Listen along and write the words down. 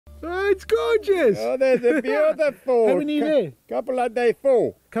Oh, it's gorgeous. Oh, they're beautiful. How many are there? Couple of days,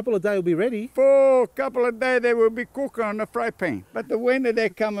 4. Couple of days will be ready. 4 couple of days they will be cooking on the fry pan. But the winter they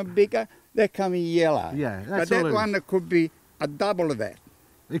come bigger, they come yellow. Yeah, but that's all that it one could be a double of that.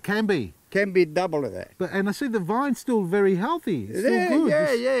 It can be. Can be double of that. But and I see the vine's still very healthy. It's still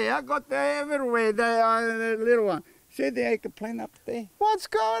good. Yeah. I got them everywhere. They are the little one. See the eggplant up there? What's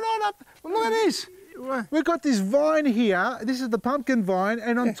going on up? Well, look at this. What? We've got this vine here. This is the pumpkin vine,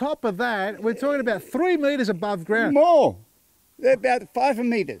 and on top of that, we're talking about 3 meters above ground. More. They're about 5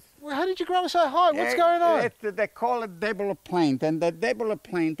 meters. Well, how did you grow so high? What's going on? They call it double plant, and the double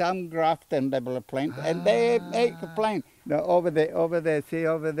plant, I'm grafting double plant, and they eggplant. Over there, see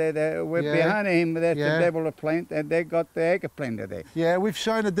over there, we're behind him, that's the double plant, and they got the eggplant there. Yeah, we've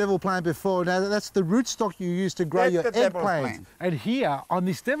shown the devil plant before. Now, that's the rootstock you use to grow your eggplant. And here, on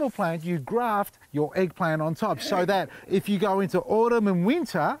this devil plant, you graft your eggplant on top, so that if you go into autumn and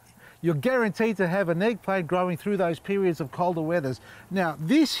winter, you're guaranteed to have an eggplant growing through those periods of colder weathers. Now,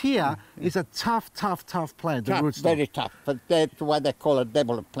 this here is a tough plant, the rootstock. Very tough, but that's why they call it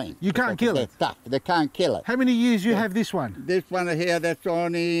double plant. You can't kill it? Tough, they can't kill it. How many years you have this one? This one here, that's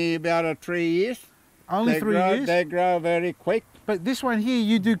only about 3 years. Only 3 years? They grow very quick. But this one here,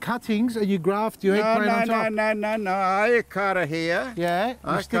 you do cuttings and you graft your eggplant on top? No. I cut it here. Yeah?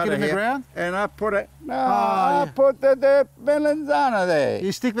 You stick it in the ground? And I put it, I put the melanzana there.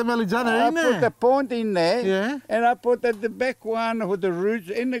 You stick the melanzana in there? I put the point in there. Yeah? And I put the back one with the roots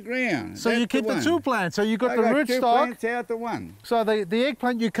in the ground. So you keep the 2 plants. So you got the rootstock. 2 plants out the one. So the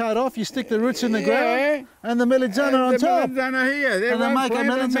eggplant you cut off, you stick the roots in the ground and the melanzana on top. The melanzana here.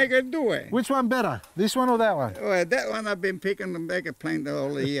 They make it do it. Which one better? This one or that one? Well, that one I've been picking the eggplant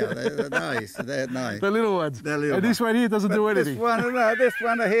all year. They're nice. They're nice. The little ones. The little and this one here doesn't do anything. This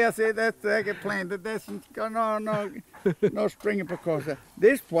one here, see, that's the eggplant. That's no string because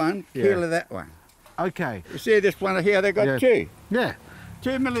this one kill that one. Okay. You see this one here, they got 2. Yeah. 2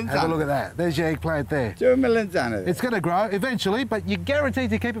 melanzana. Have a look at that. There's your eggplant there. 2 melanzana. It's going to grow eventually, but you're guaranteed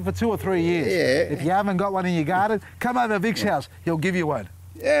to keep it for 2 or 3 years. Yeah. If you haven't got one in your garden, come over to Vic's house. He'll give you one.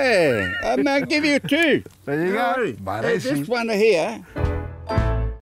 Yeah, I might give you 2. There you go. This one here,